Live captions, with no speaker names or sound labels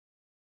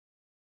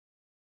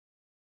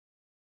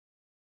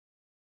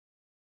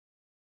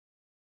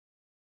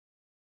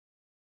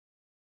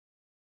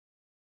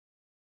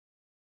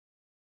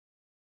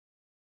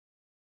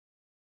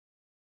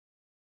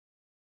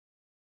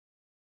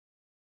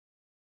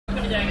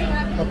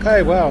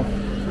Okay, well,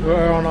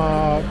 we're on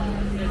our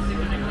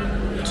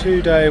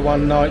 2-day,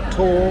 1-night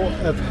tour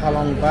of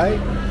Halong Bay.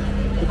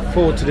 Looking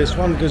forward to this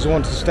one because I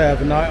want to stay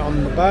overnight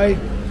on the bay. I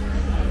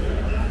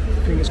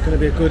think it's going to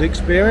be a good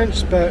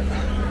experience, but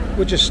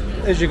we're just,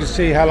 as you can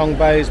see, Halong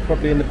Bay is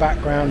probably in the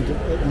background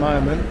at the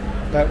moment,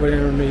 but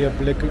we're in the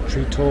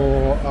obligatory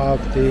tour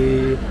of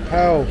the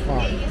Pearl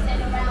Farm.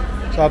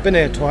 So I've been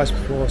here twice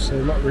before, so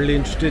I'm not really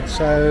interested,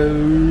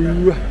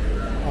 so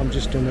I'm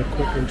just doing a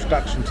quick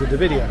introduction to the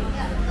video.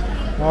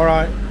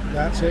 Alright,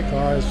 that's it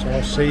guys, so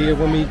I'll see you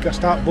when we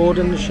start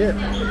boarding the ship.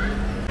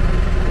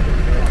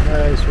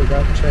 Okay, so we're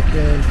about to check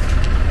in.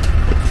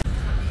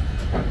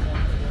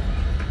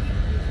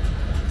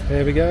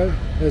 There we go,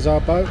 there's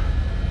our boat.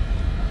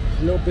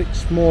 A little bit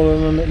smaller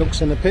than it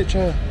looks in the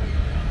picture,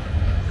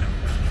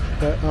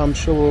 but I'm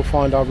sure we'll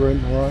find our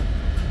room, alright?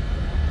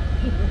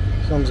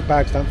 As long as the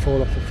bags don't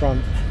fall off the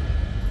front.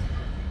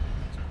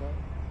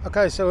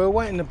 Okay, so we're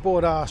waiting to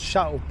board our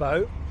shuttle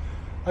boat.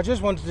 I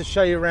just wanted to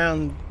show you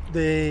around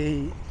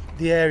the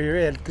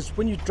area here, because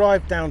when you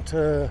drive down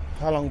to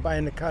Halong Bay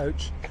in the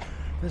coach,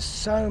 there's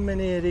so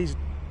many of these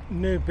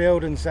new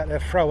buildings that they're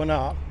throwing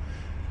up.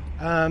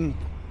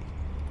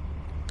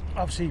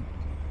 Obviously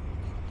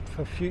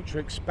for future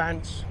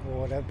expanse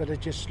or whatever, but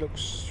it just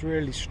looks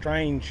really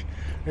strange.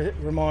 It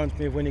reminds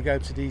me of when you go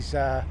to these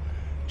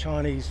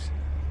Chinese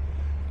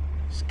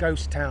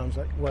ghost towns,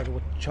 like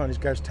Chinese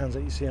ghost towns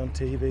that you see on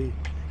TV.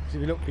 Because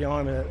if you look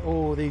behind me,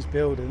 all these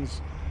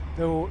buildings,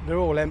 they're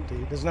all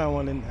empty. There's no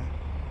one in there.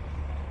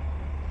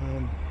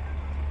 I'll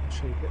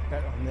show you a bit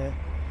better on there.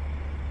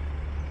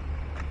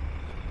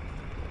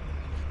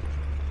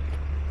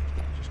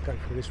 Just go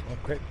through this one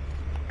quick.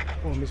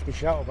 Oh, I missed my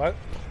shuttle boat.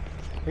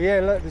 But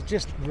yeah, look, there's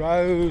just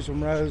rows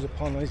and rows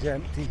upon these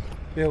empty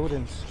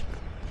buildings.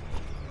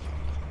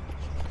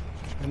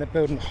 And they're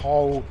building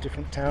whole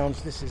different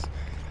towns. This is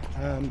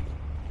a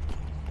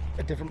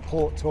different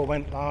port tour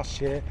went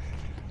last year,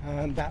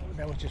 and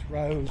there were just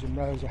rows and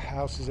rows of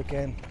houses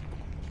again.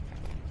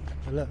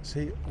 But look,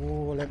 see,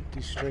 all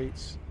empty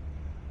streets.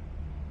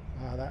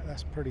 Wow,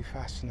 that's pretty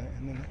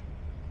fascinating, isn't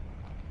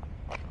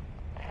it?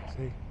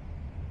 See,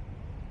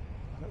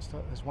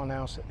 there's one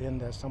house at the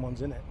end there,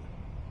 someone's in it.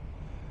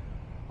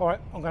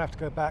 Alright, I'm going to have to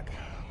go back,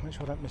 make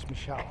sure I don't miss my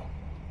shuttle.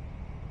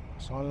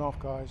 Signing off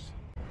guys.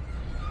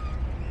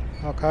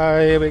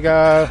 Okay, here we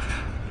go.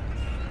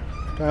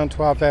 Down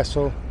to our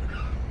vessel.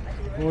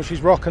 Oh,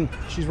 she's rocking,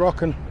 she's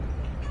rocking.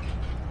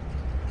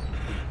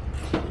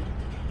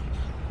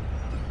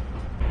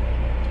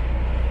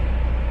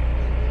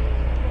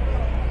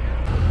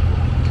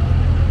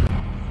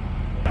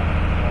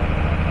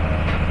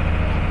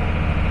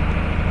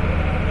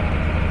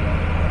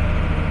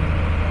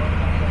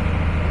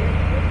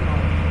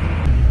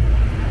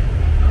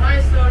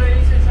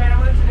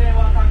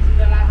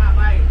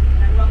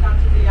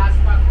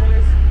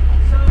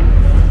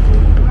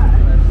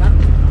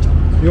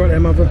 You want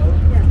that, mother? Yeah.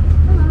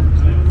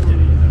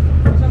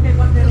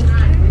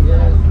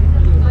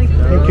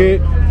 Thank you.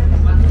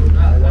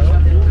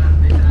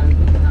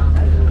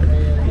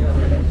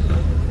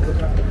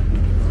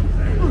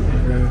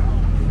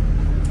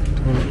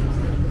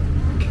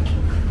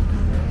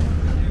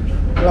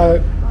 Hello.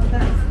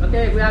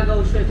 Okay, we are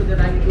going straight to the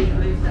dining room,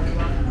 please.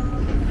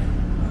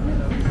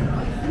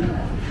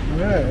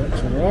 Yeah,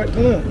 that's alright,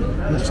 isn't it?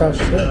 That's how she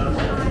said.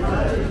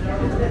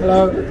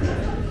 Hello.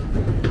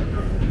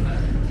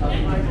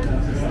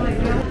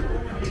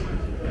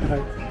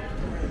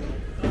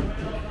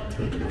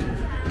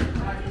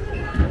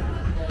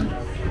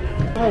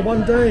 Oh,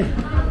 one day.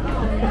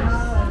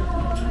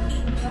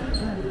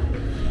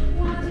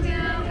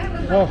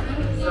 Oh,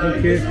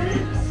 thank you. Do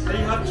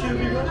you have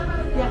chili?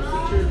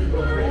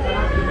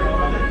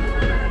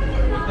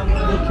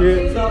 Thank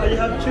you. So you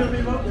have chili?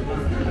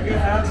 You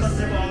have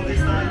something all this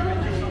time?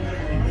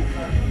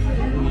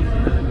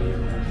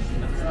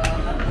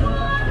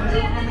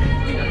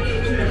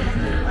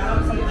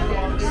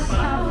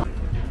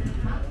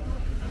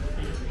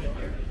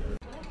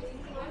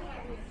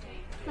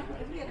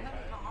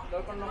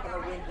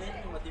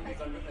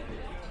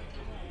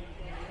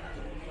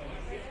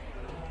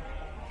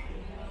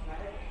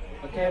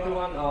 Okay,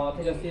 everyone,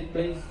 take a seat,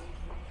 please.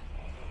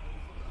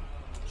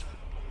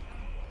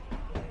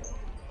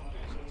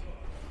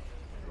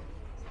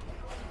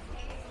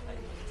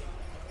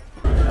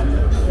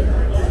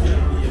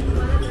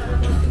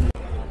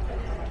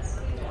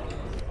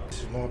 This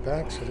is my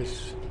bag, so this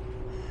is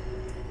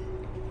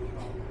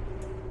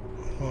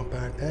my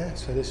bag there,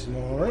 so this is my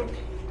room.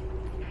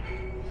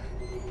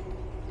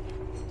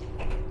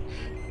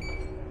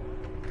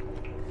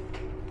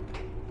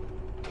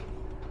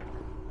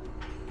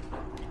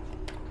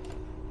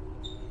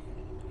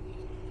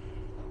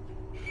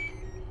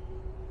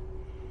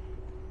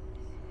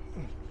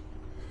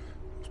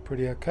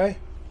 Pretty okay.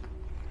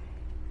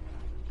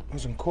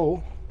 Wasn't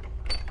cool.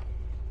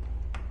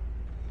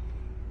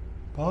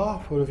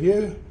 Bar full of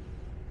view.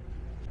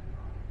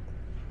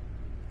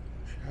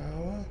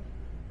 Shower.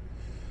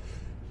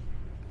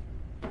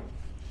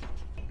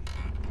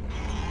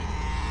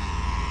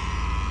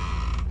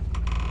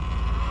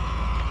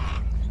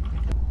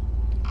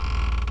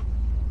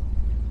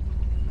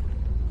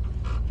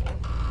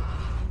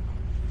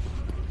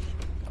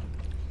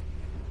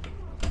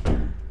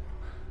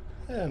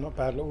 Yeah, not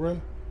bad little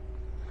room.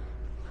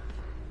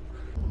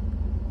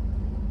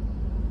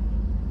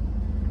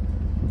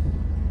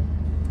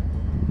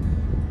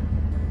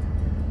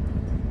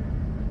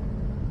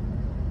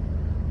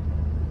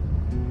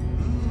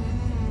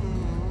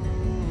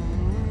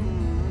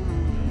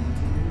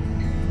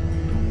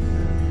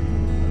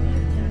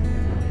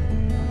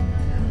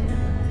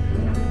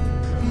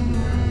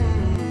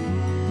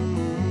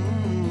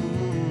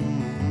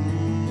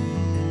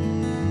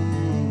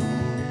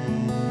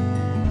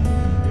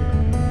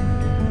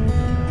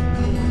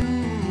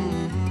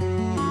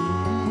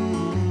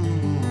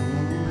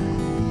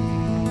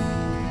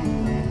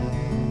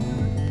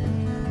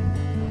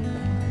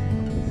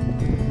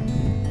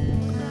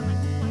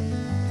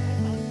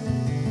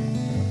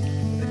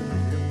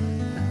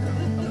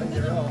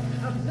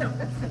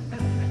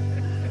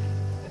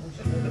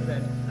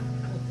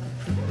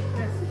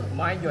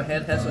 Mind your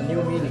head has a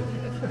new meaning.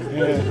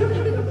 Yeah.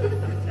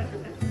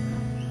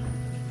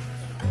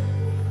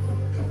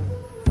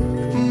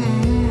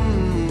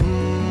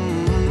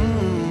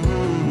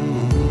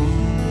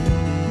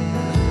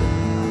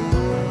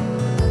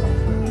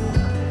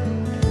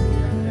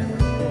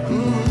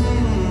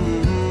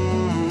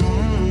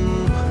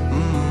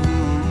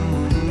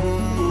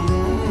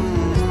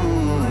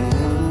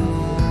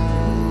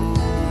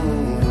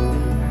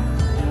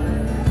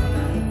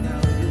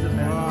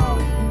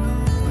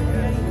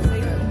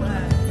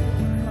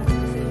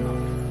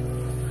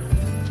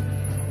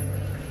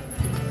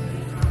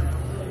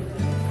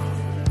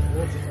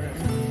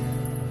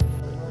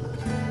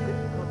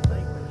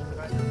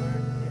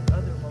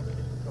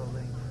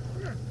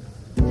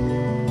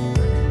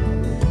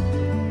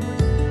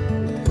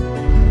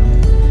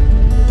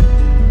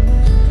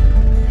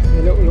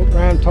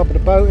 Top of the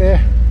boat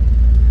here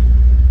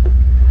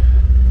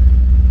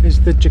is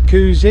the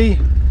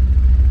jacuzzi.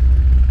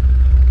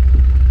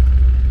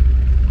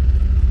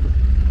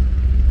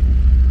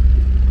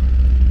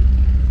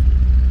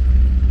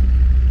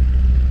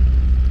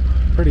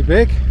 Pretty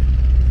big.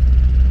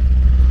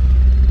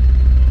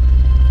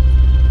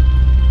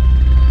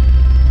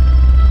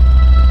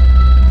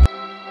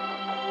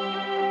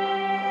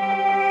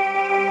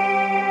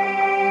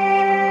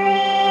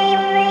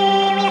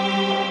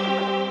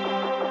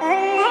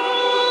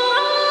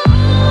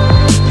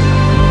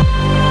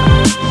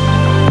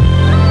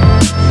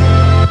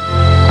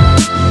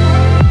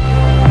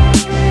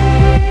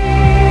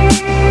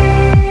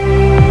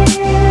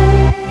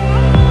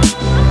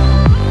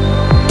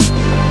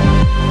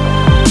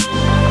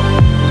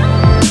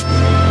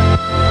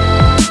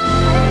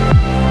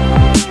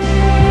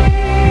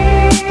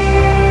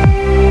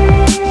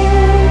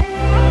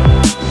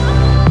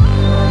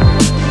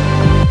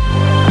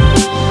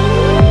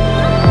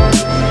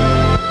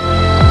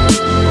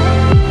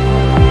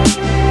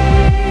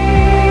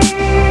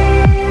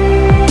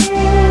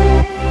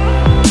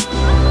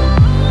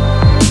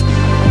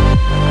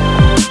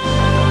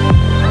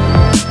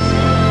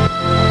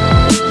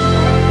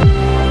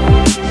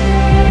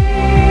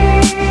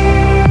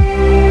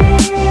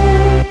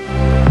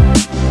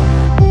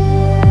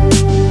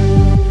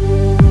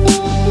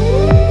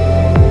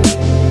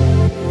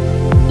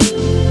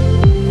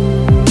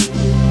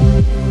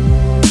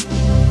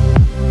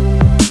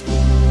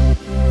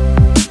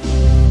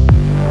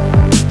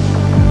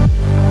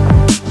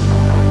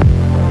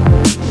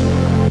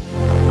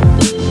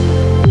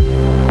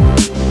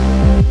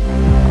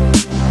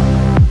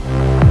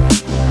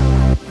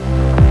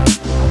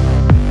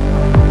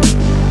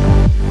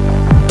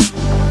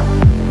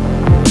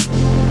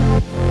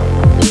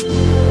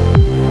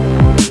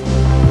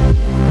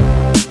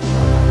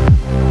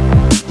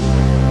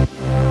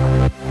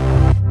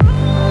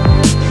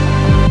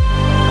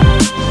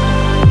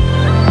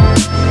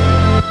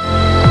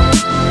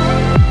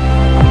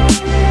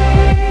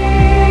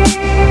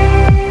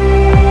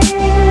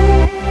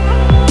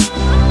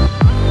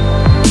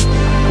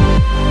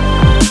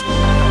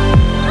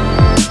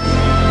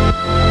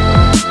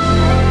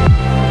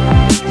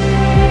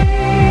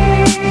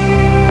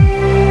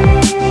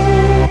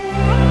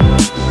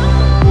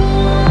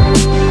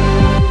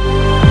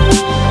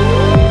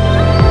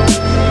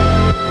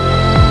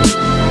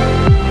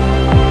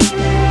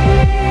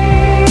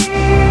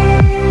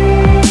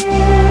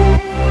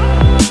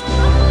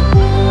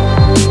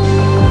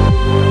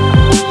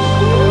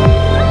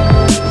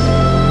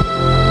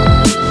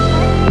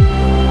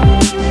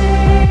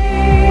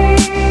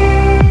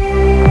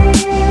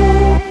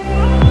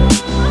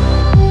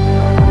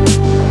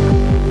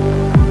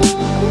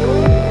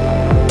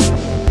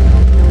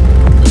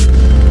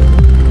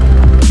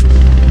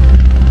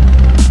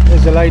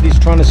 The ladies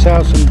trying to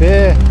sell some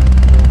beer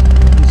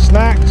and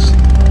snacks.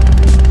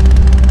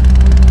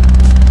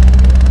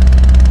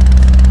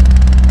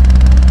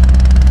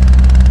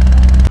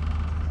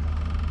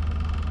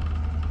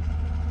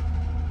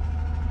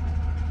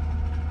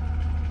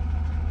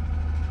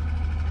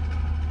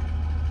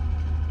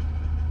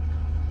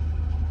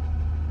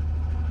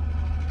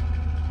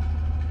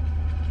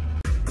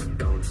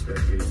 Don't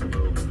expect me to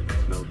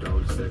move, no,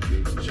 don't expect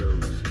me to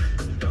choose.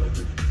 Dope,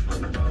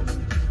 I'm a boat,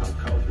 I'm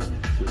coping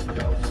with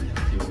dope.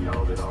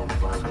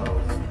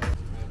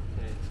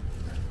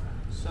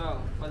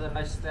 For the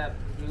last step,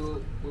 we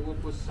will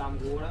put some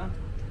water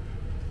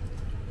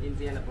in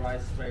the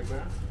enterprise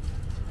paper.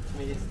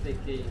 Make it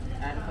sticky.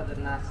 And for the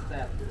last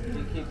step,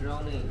 we keep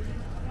rolling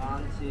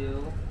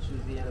until to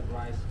the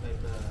enterprise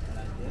paper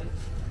like this.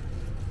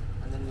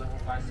 And then we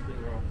have 5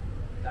 spring roll.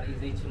 That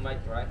easy to make,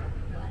 right?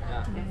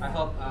 Yeah. I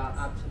hope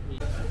after he.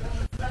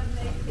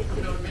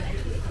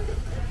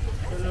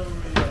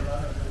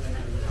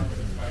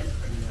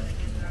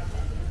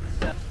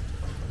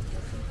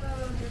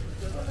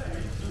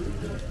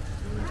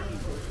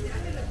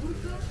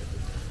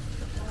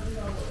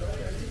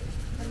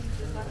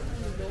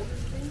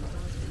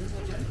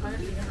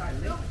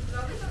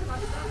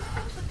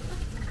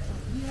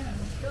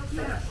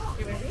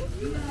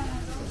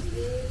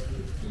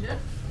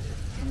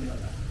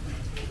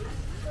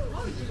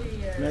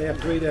 Now you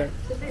have to eat it.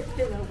 We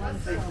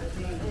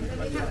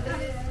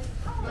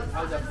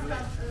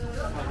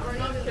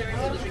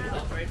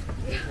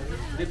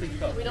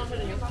don't try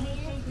the yolk.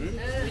 We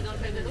don't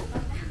try the yolk.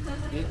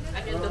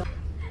 I can do.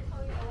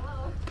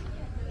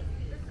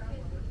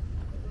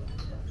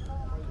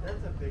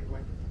 That's a big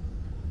one.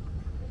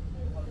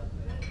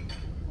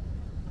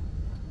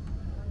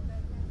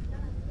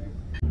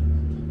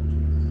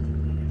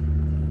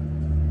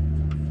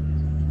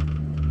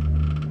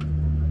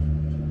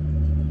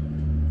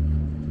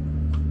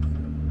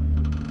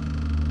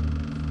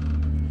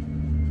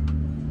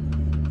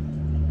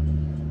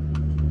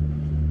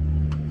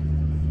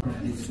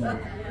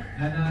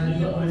 And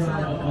you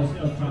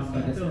also from the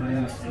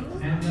desire.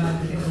 And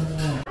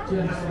you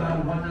have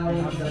about 1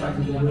 hour to go back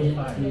to the room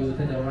to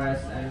take a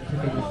rest and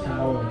take a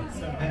shower.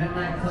 And at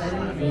night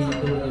cleaning, we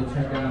do the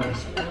checkout.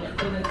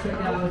 So the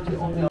checkout you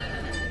only.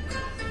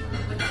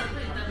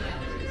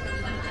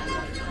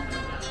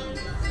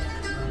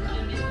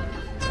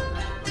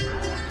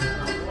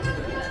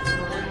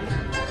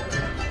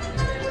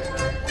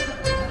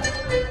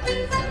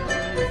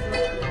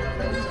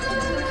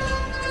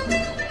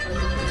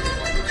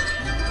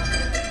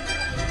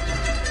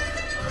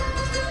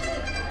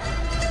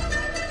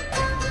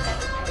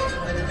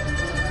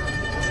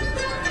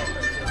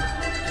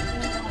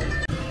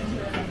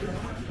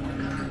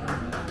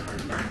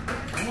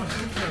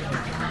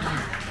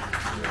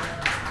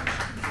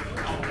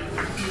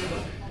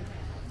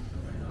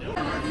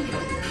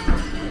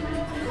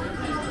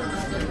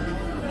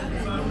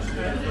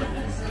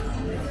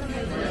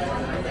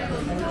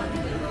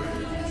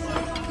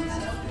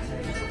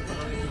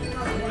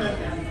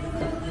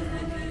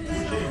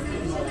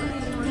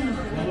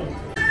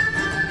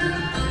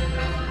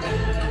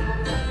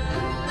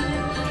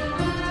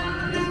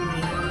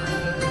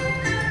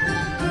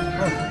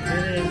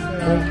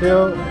 Thank you.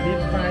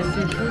 Deep fried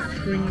seafood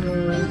spring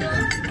roll.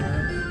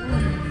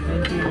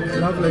 Thank you.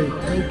 Lovely.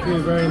 Thank you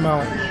very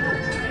much.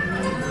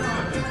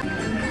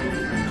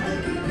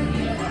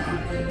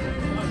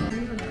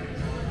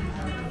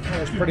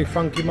 That's pretty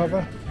funky,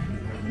 mother.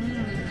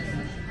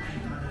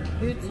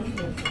 Beautiful.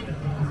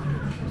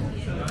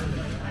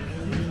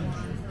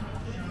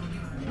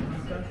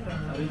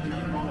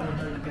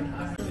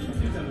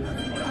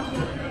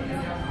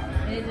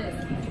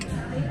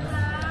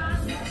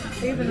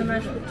 Even the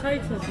mashed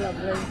potatoes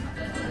lovely.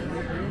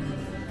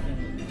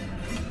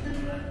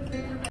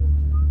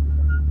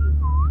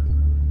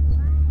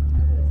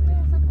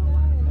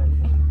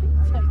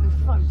 Take the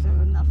photo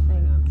of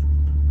nothing.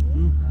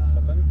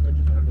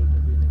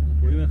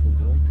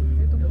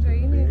 तो कुछ है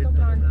ही नहीं, तो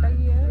कांटा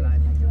ही है।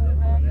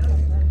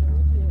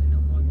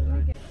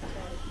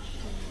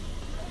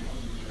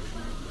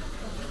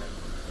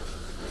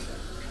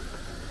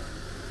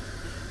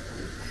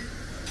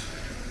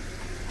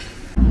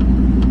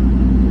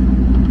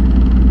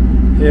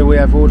 Here we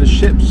have all the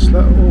ships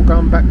that are all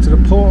going back to the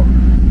port.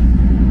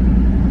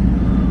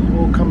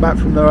 All come back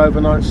from their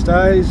overnight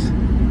stays.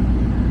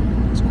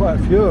 There's quite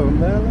a few of them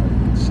there, look, you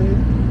can see.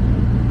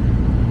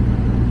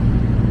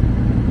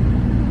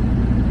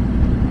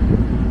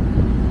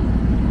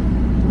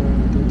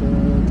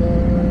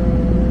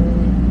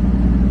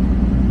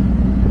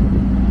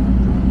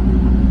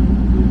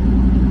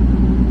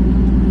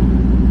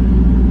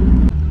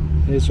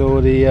 Here's all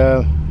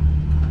the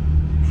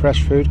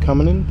fresh food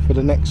coming in for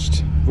the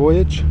next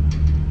voyage.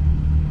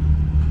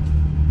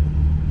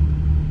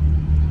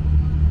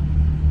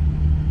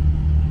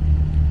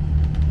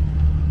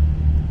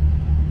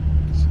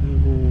 So,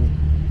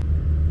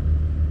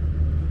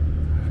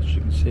 as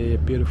you can see, a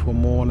beautiful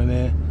morning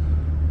here.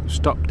 We've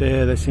stopped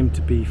here, they seem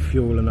to be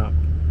fueling up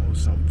or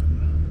something.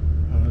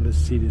 I know,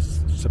 see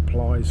this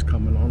supplies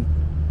coming on.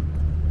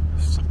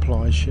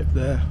 Supply ship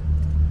there.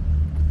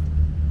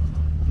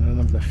 And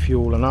then they're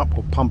fueling up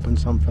or pumping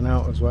something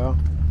out as well.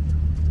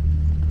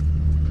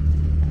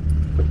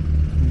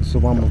 It's the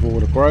one with all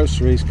the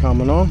groceries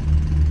coming on.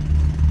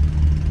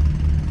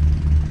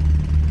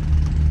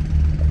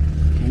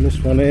 And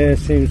this one here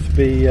seems to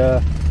be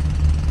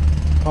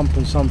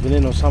pumping something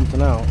in or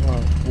something out.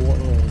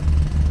 Water or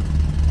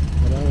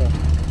whatever.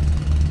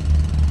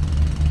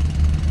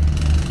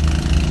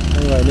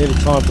 Anyway, nearly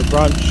time for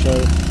brunch, so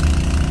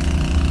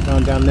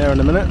going down there in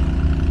a minute.